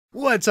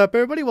What's up,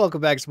 everybody?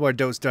 Welcome back to more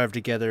Don't Starve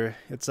Together.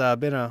 It's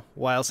been a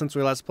while since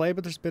we last played,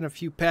 but there's been a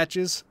few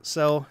patches,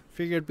 so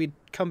figured we'd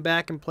come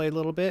back and play a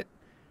little bit.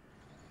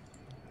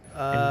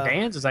 And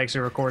Dan's is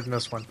actually recording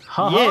this one.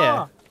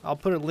 Yeah, I'll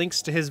put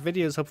links to his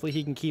videos. Hopefully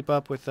he can keep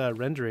up with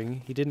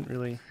rendering. He didn't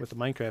really with the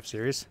Minecraft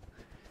series.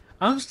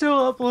 I'm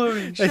still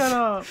uploading. Shut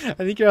up. I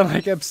think you're on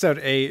like episode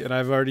 8, and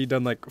I've already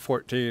done like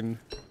 14.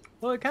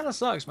 Well, it kind of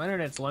sucks. My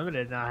internet's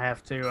limited, and I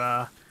have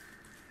to.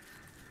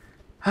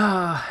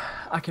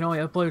 I can only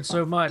upload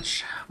so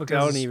much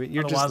because Don't even.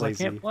 You're just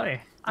lazy. I can't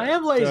play. I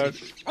am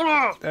lazy.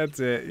 That's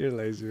it. You're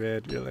lazy,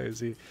 man. You're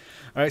lazy.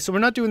 All right, so we're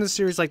not doing this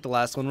series like the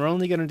last one. We're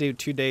only going to do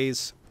 2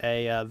 days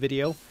a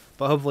video,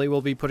 but hopefully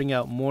we'll be putting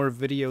out more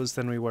videos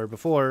than we were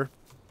before.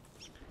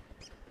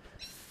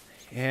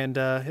 And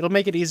it'll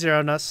make it easier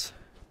on us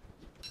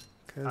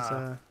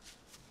because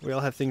we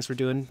all have things we're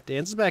doing.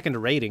 Dan's is back into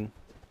raiding.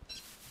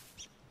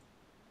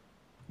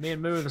 Me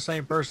and Moo are the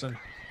same person.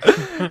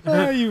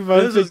 You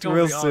both picked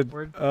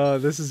Wilson. Oh,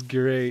 this is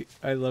great.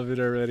 I love it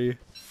already.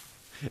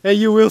 Hey,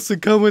 you Wilson,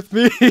 come with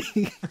me.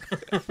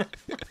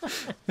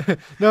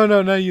 No,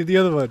 not you. The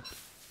other one.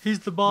 He's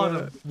the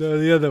bottom. No,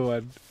 the other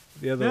one.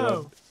 The other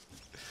one.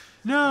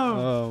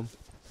 No.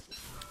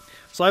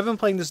 So I've been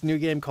playing this new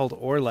game called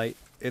Orlight.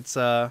 It's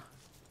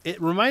it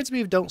reminds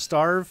me of Don't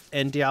Starve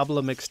and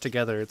Diablo mixed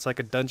together. It's like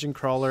a dungeon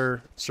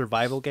crawler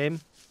survival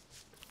game.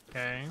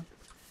 Okay.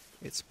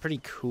 It's pretty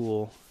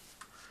cool.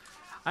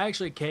 I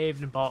actually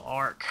caved and bought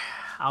Ark.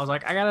 I was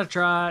like, I gotta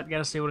try it,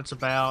 gotta see what it's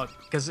about.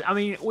 Because, I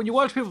mean, when you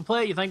watch people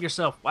play it, you think to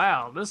yourself,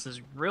 wow, this is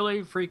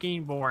really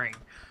freaking boring.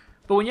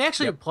 But when you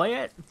actually play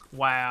it,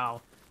 wow.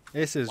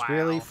 This is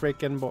really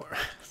freaking boring.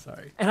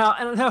 Sorry. And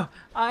I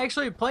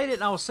actually played it,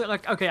 and I was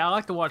like, okay, I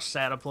like to watch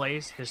Sada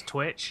plays his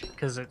Twitch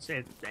because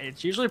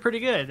it's usually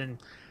pretty good. And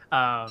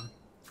I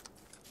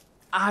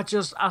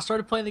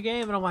started playing the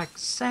game, and I'm like,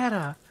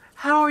 Sada,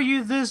 how are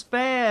you this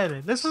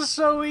bad? This is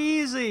so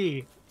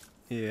easy.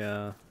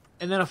 Yeah.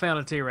 And then I found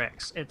a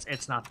T-Rex.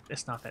 It's not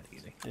that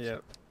easy.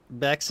 Yep.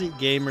 Backseat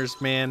gamers,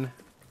 man.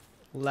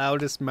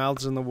 Loudest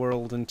mouths in the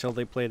world until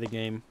they play the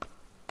game.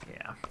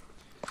 Yeah.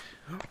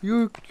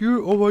 You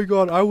oh my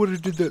god, I would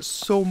have did that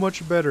so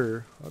much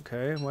better.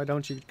 Okay, why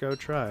don't you go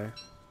try?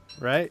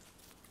 Right?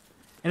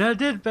 And I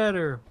did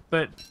better,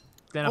 but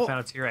then I found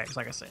a T-Rex,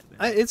 like I said.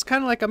 It's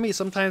kind of like me.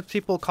 Sometimes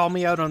people call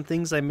me out on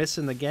things I miss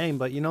in the game,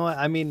 but you know what?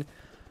 I mean,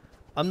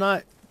 I'm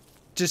not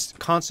just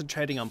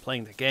concentrating on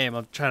playing the game.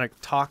 I'm trying to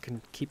talk and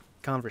keep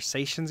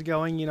conversations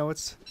going. You know,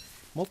 it's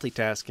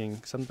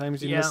multitasking.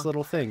 Sometimes you miss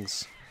little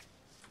things.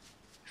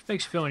 If it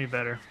makes you feel any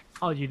better,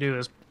 all you do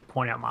is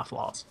point out my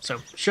flaws. So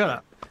shut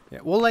up.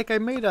 Yeah, well, like I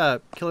made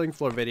a killing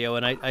floor video,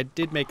 and I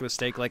did make a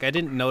mistake. Like I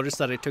didn't notice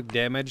that I took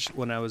damage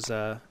when I was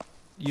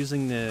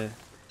using the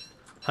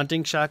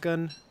hunting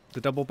shotgun,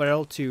 the double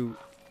barrel, to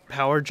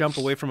power jump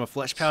away from a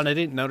flesh pound. I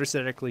didn't notice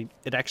that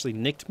it actually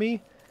nicked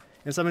me.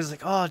 And somebody's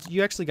like, oh,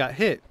 you actually got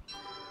hit.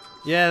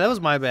 Yeah, that was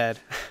my bad.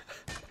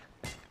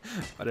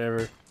 Whatever.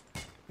 It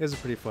was a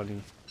pretty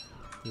funny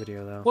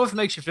video, though. Well, if it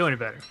makes you feel any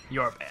better,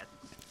 you're bad.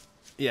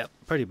 Yeah,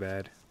 pretty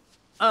bad.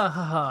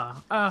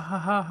 Ha.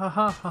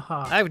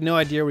 I have no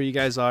idea where you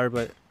guys are,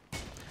 but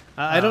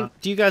I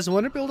don't. Do you guys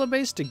want to build a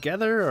base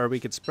together, or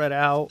we could spread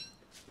out?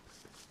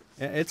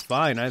 It's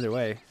fine either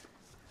way.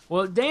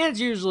 Well,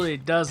 Dan's usually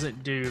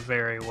doesn't do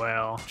very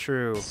well.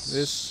 True.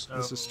 This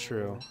is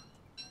true.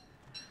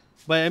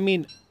 But I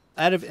mean,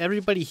 out of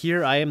everybody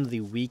here, I am the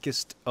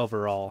weakest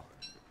overall.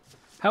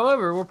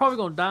 However, we're probably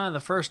going to die on the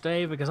first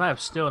day because I have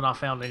still not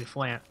found any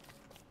flint.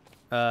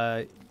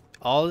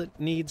 All it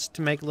needs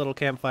to make a little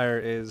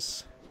campfire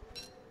is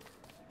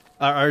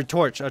a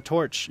torch. A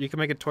torch. You can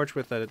make a torch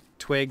with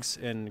twigs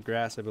and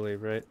grass, I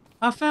believe, right?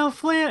 I found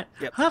flint.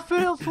 Yep. I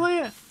found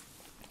flint.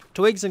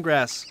 Twigs and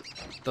grass.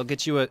 They'll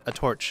get you a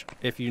torch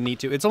if you need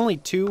to. It's only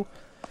two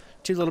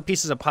little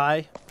pieces of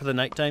pie for the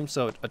nighttime,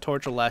 so a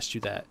torch will last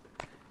you that.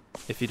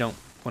 If you don't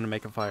want to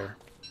make a fire.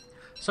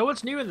 So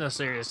what's new in this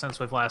series since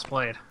we've last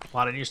played? A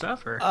lot of new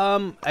stuff, or?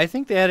 I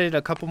think they added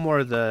a couple more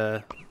of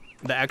the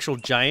actual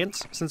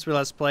giants since we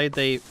last played.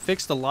 They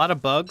fixed a lot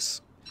of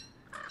bugs.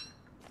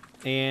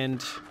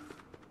 And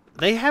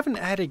they haven't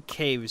added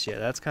caves yet.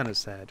 That's kind of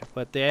sad.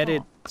 But they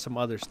added some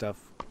other stuff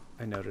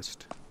I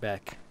noticed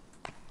back.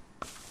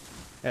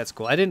 That's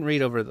cool. I didn't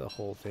read over the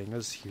whole thing. It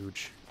was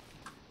huge.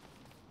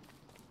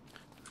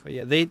 But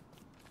yeah, they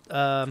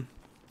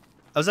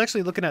I was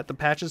actually looking at the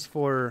patches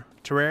for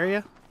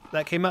Terraria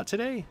that came out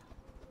today.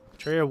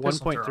 Terraria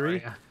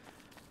 1.3.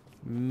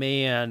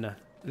 Man,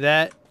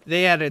 that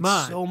they added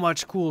so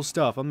much cool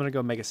stuff. I'm gonna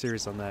go make a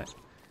series on that.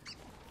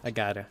 I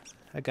gotta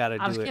do it.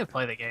 I just can't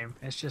play the game.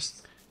 It's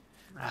just.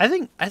 I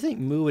think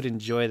Moo would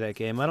enjoy that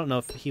game. I don't know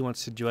if he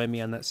wants to join me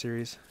on that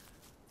series.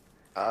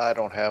 I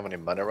don't have any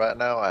money right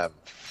now. I'm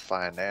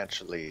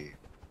financially.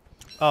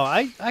 Oh,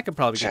 I could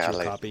probably get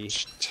you a copy.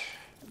 challenged.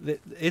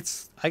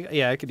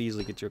 I could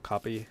easily get you a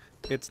copy.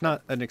 It's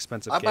not an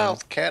expensive game. I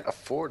can't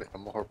afford it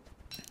anymore.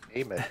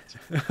 Payment.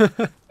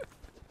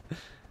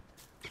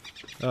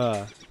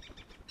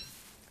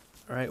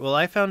 Alright, well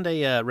I found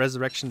a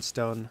resurrection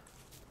stone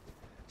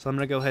So I'm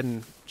gonna go ahead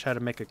and try to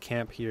make a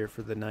camp here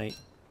for the night.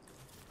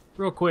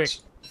 Real quick,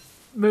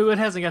 Moo, it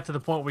hasn't got to the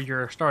point where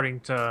you're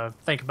starting to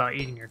think about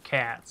eating your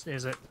cats,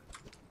 is it?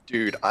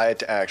 Dude, I had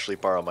to actually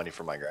borrow money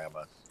from my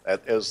grandma.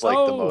 It was like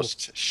the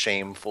most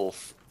shameful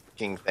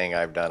fucking thing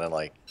I've done in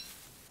like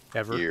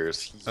Ever?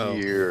 years. Oh.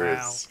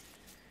 Years.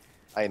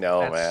 I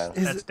know, man.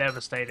 That's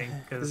devastating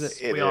because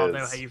It we all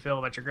know is. how you feel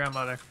about your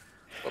grandmother.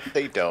 Well,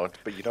 they don't,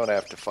 but you don't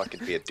have to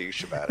fucking be a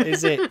douche about it.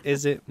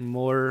 Is it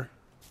more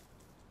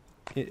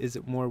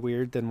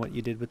weird than what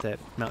you did with that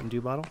Mountain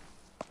Dew bottle?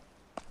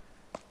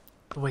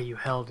 The way you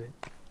held it,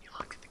 you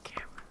looked at the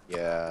camera.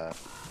 Yeah.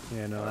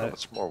 Yeah, no,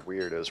 It's more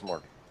weird. It was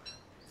more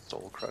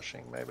soul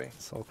crushing, maybe.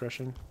 soul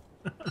crushing.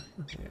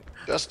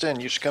 Justin,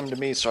 you should come to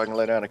me so I can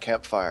lay down a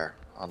campfire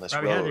on this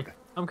Right behind road. you.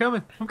 I'm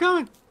coming. I'm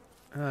coming.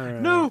 All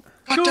right. No.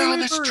 Cut go down away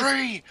this first.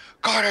 tree!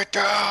 Cut it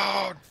down!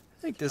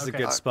 I think this is a Okay.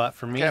 good spot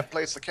for me. Can't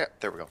place the camp.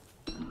 There we go.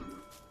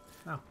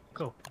 Oh,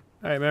 cool.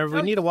 All right, remember,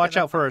 we need to watch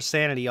out for our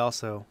sanity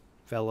also,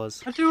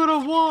 fellas. I do what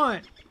I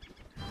want.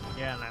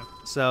 Yeah, I know.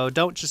 So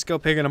don't just go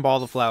picking up all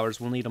the flowers.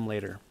 We'll need them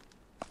later.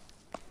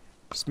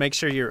 Just make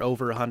sure you're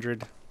over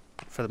 100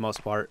 for the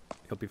most part.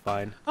 You'll be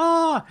fine.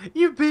 Oh,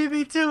 you beat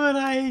me to it.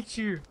 I hate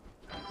you.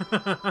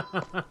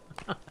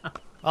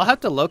 I'll have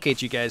to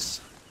locate you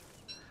guys.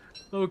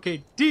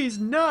 Okay, these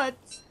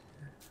nuts.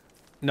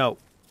 No,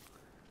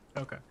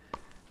 Okay.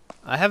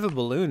 I have a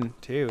balloon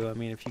too. I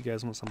mean, if you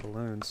guys want some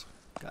balloons.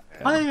 God.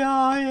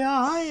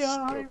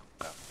 Hiya.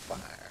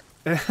 Fire.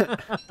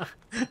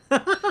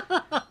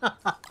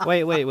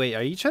 Wait.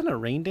 Are you trying to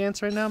rain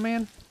dance right now,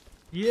 man?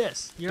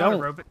 Yes, you're Don't. not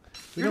a robot.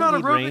 We You're don't not a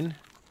need robot. rain.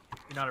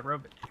 You're not a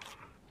robot.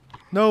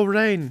 No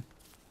rain.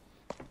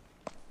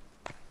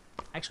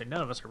 Actually,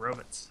 none of us are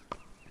robots.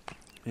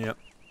 Yep.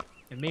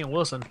 And me and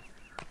Wilson,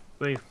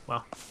 we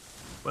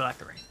like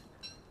the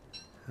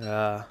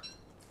rain.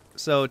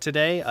 So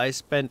today I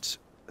spent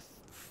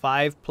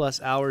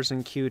 5+ hours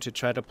in queue to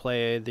try to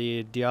play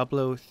the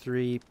Diablo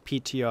 3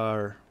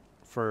 PTR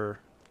for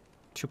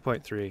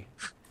 2.3.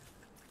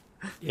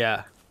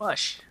 Yeah,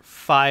 Flush.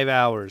 5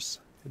 hours.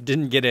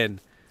 Didn't get in.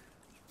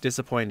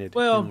 Disappointed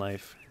Well, in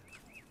life.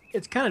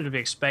 It's kind of to be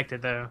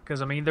expected though,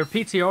 because I mean their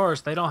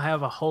PTRs, they don't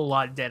have a whole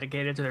lot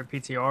dedicated to their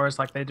PTRs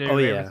like they do Oh,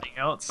 yeah. everything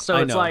else. So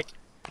I it's know. like,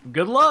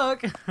 good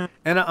luck.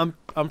 And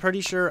I'm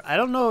pretty sure, I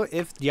don't know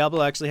if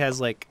Diablo actually has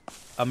like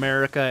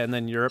America and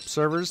then Europe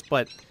servers,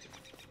 but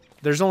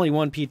there's only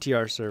one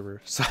PTR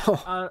server. So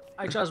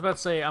Actually, I was about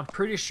to say, I'm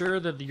pretty sure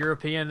that the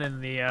European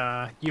and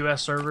the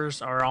US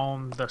servers are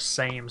on the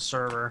same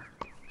server.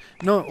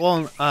 no,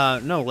 well,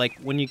 no, like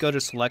when you go to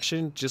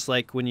selection, just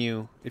like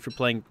if you're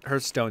playing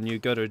Hearthstone, you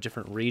go to a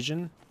different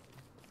region.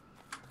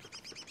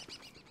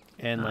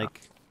 And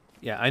like,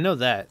 yeah, I know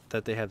that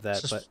they have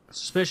that, but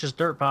Suspicious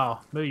dirt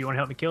pile. Moo, you want to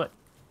help me kill it?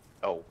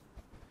 Oh.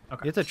 you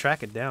have to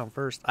track it down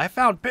first. I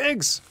found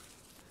pigs.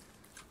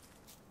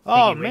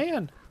 Oh Piggy wig.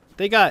 man,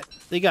 they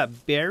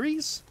got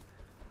berries.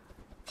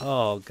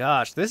 Oh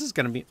gosh, this is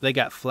gonna be. They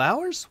got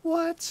flowers.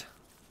 What?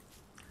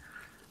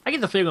 I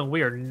get the feeling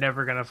we are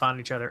never gonna find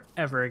each other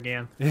ever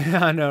again.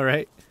 Yeah, I know,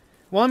 right?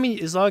 Well, I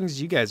mean, as long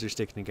as you guys are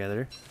sticking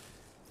together,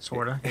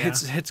 Sorta. Yeah.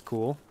 it's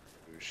cool.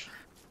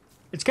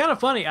 It's kind of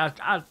funny. I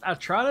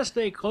try to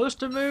stay close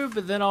to Moo,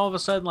 but then all of a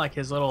sudden, like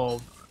his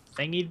little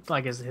thingy,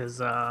 like his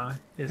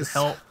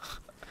help,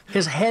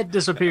 his head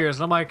disappears,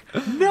 and I'm like,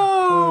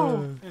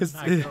 no! And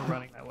I go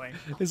running that way.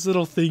 This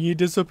little thingy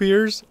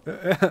disappears.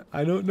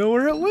 I don't know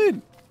where it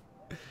went.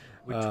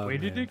 Which Oh, way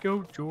did man. it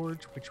go,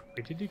 George? Which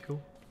way did it go?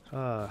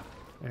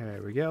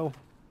 There we go.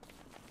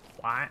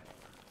 Why?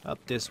 Up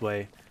this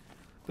way.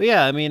 But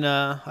yeah, I mean,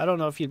 I don't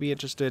know if you'd be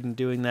interested in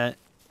doing that.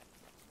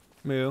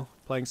 Moo,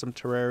 playing some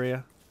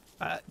Terraria.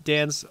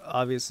 Dan's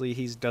obviously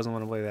he doesn't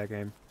want to play that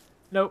game.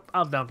 Nope,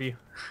 I'll dump you.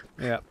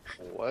 Yeah,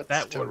 What's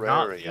That will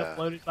not be Terraria?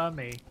 uploaded by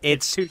me.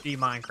 it's 2D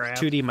Minecraft.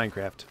 2D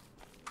Minecraft.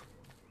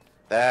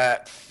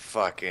 That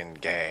fucking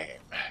game.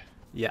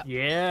 Yeah.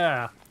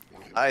 Yeah.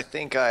 I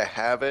think I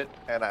have it,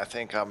 and I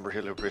think I'm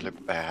really, really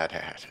bad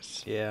at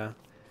it. Yeah.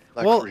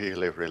 Like, Well,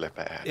 really, really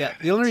bad. Yeah,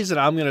 the only reason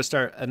I'm gonna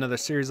start another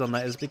series on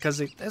that is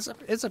because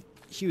it's a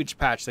huge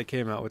patch that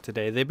came out with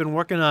today. They've been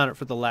working on it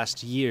for the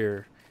last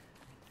year,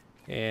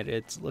 and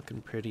it's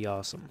looking pretty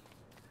awesome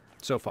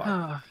so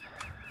far.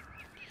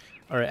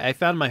 All right, I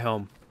found my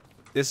home.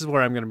 This is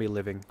where I'm gonna be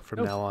living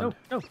from now on.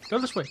 No, go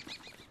this way.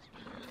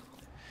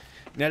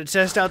 Gotta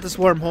test out this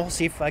wormhole,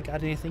 see if I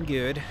got anything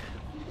good.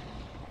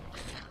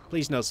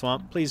 Please no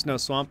swamp. Please no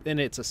swamp, and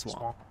it's a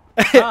swamp.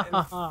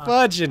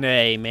 Fudging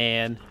A,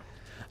 man.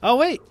 Oh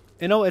wait,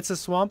 you know it's a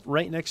swamp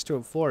right next to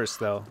a forest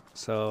though.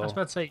 So I was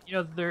about to say, you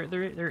know,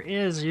 there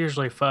is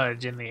usually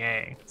fudge in the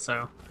A,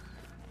 so.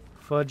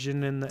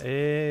 fudging in the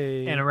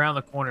A. And around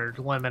the corner,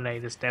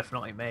 lemonade is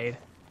definitely made.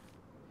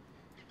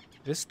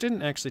 This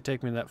didn't actually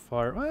take me that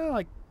far. Well,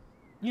 like,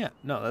 yeah,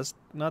 no, that's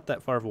not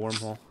that far of a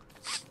wormhole.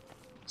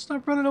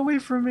 Stop running away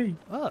from me.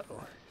 Oh.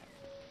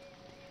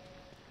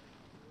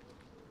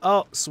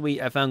 Oh,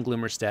 sweet, I found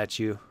Gloomer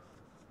statue.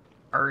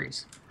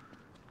 Hurries.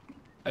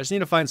 I just need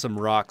to find some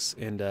rocks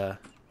and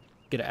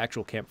get an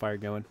actual campfire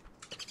going.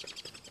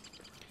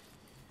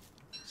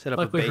 Set up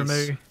a Luckily for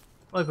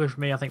base.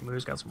 me, I think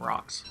Moo's got some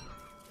rocks.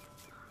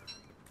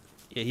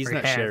 Yeah, he's Or he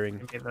not had. sharing.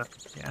 Give me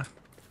the- yeah.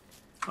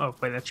 Oh,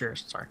 wait, that's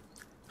yours. Sorry.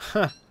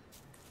 Huh.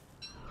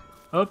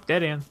 Oh,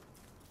 dead end.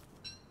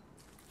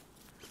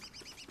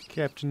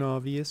 Captain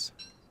Obvious.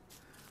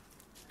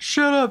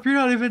 Shut up! You're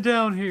not even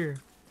down here.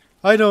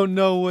 I don't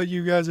know what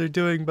you guys are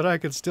doing, but I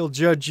can still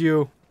judge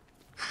you.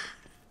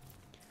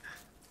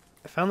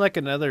 I found like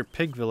another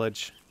pig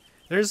village.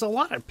 There's a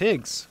lot of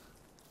pigs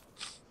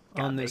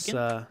Got on this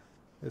bacon?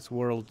 this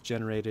world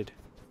generated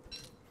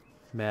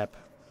map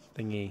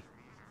thingy.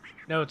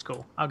 No, it's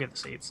cool. I'll get the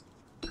seeds.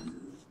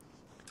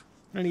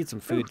 I need some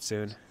food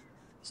soon.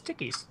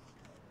 Stickies.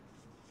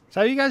 So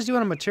how are you guys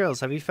doing on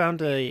materials? Have you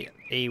found a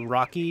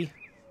rocky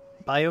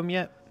biome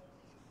yet?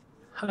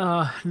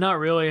 Not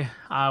really.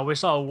 We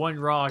saw one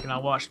rock and I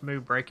watched Moo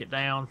break it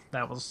down.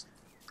 That was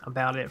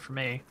about it for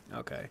me.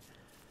 Okay.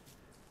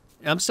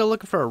 I'm still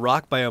looking for a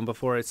rock biome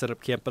before I set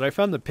up camp, but I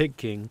found the Pig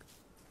King.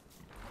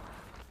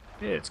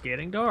 It's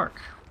getting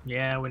dark.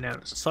 Yeah, we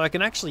noticed. So I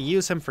can actually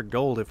use him for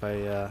gold if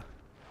I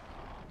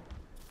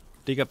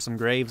dig up some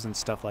graves and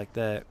stuff like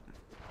that.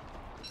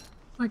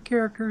 My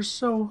character's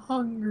so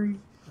hungry.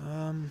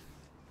 Went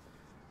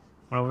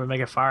over to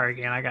make a fire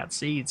again. I got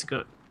seeds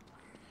cooked.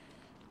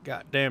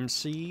 Goddamn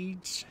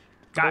seeds.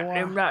 Got Boy.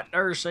 them right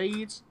there,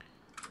 seeds.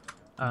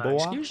 Boy.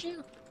 Excuse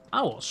you?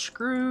 I will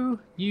screw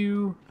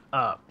you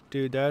up.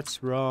 Dude,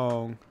 that's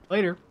wrong.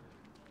 Later.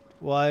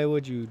 Why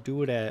would you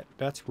do that?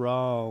 That's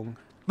wrong.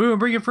 Boom,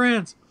 bring your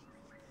friends.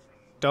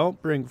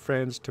 Don't bring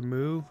friends to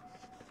Moo.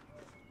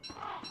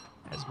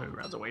 As Moo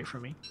runs away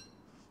from me.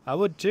 I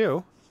would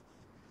too.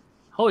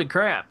 Holy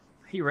crap.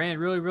 He ran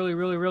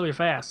really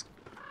fast.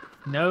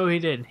 No, he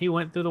didn't. He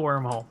went through the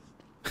wormhole.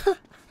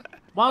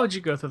 Why would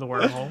you go through the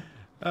wormhole?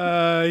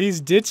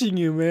 He's ditching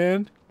you,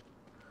 man.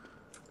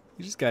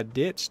 You just got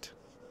ditched.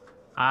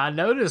 I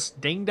noticed.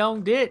 Ding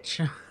dong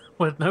ditch.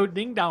 With no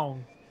ding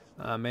dong.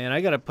 Man,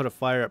 I gotta put a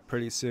fire up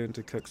pretty soon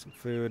to cook some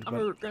food. I'm But,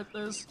 gonna regret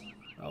this.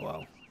 oh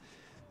well.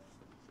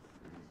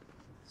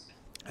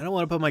 I don't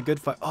want to put my good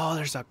fire. Oh,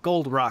 there's a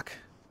gold rock.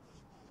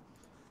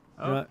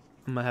 You know Oh, what?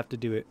 I'm gonna have to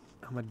do it.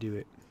 I'm gonna do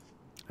it.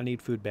 I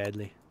need food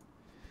badly.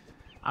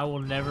 I will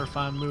never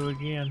find Moo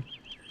again.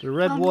 The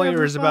Red I'll Warrior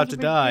never is about to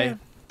find him die. again.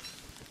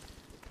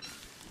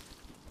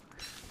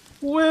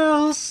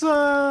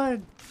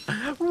 Wilson!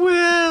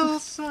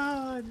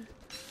 Wilson!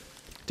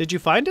 Did you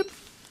find him?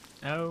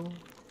 No.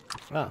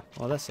 Oh,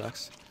 well that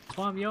sucks. That's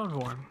why I'm yelling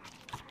for him.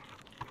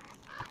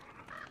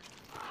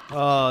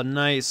 Oh,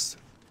 nice.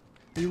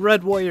 The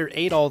Red Warrior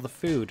ate all the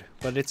food,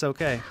 but it's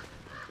okay.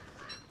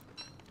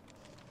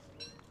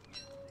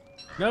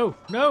 No,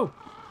 no!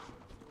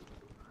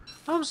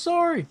 I'm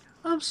sorry!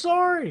 I'm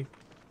sorry!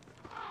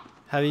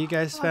 Have you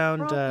guys I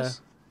found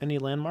promise. any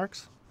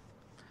landmarks?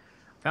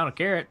 Found a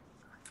carrot.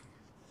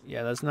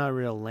 Yeah, that's not a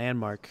real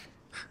landmark,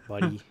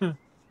 buddy. I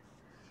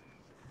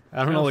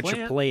don't know Found what you're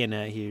flint. playing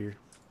at here.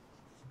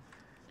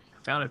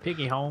 Found a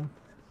piggy home.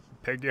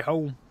 Peg your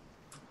home.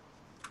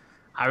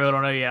 I really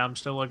don't know yet. I'm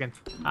still looking.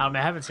 I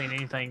haven't seen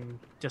anything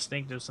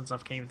distinctive since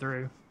I've came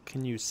through.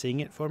 Can you sing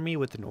it for me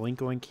with an oink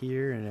oink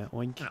here and an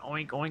oink? An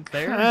oink oink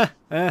there.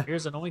 Ah.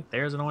 Here's an oink.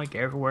 There's an oink.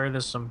 Everywhere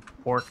there's some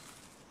pork.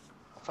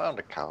 I found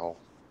a cow.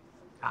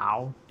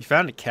 Ow. You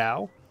found a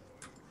cow?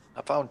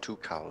 I found 2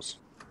 cows.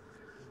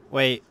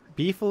 Wait,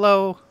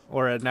 beefalo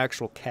or an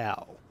actual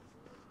cow?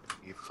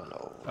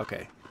 Buffalo.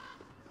 Okay.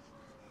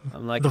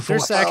 I'm like, The if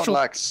there's I found actual.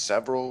 like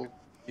several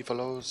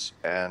buffaloes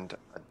and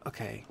a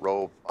Okay.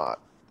 robot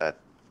that.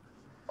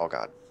 Oh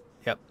god.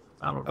 Yep.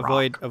 Found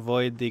a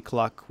Avoid the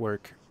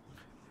clockwork,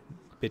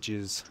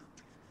 bitches.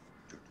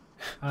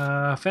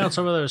 Found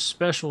some of those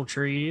special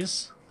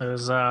trees.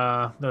 Those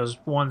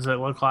ones that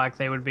look like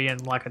they would be in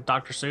like a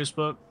Dr. Seuss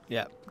book.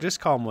 Yeah, just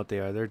call them what they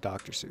are. They're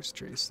Dr. Seuss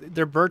trees.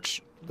 They're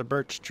the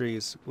birch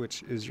trees,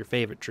 which is your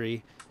favorite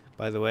tree,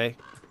 by the way.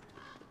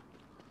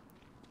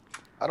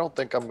 I don't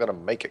think I'm gonna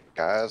make it,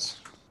 guys.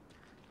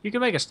 You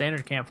can make a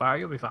standard campfire.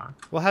 You'll be fine.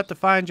 We'll have to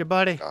find you,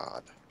 buddy.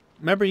 God.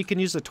 Remember, you can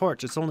use the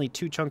torch. It's only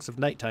 2 chunks of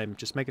nighttime.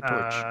 Just make a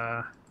torch.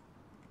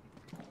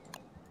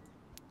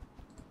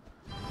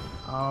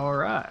 All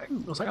right.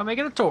 Looks like I'm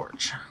making a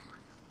torch.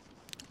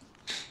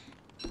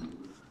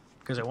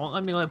 Because it won't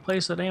let me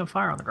place the damn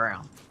fire on the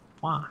ground.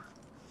 Why?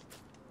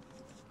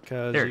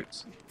 Cause There it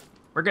is.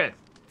 We're good.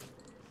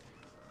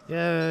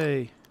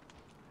 Yay.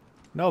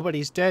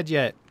 Nobody's dead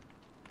yet.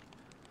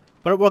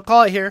 But we'll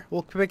call it here.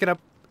 We'll pick it up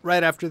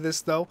right after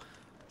this, though.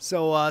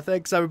 So,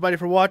 thanks everybody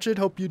for watching.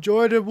 Hope you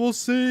enjoyed it. We'll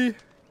see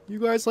you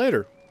guys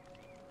later.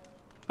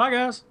 Bye,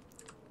 guys.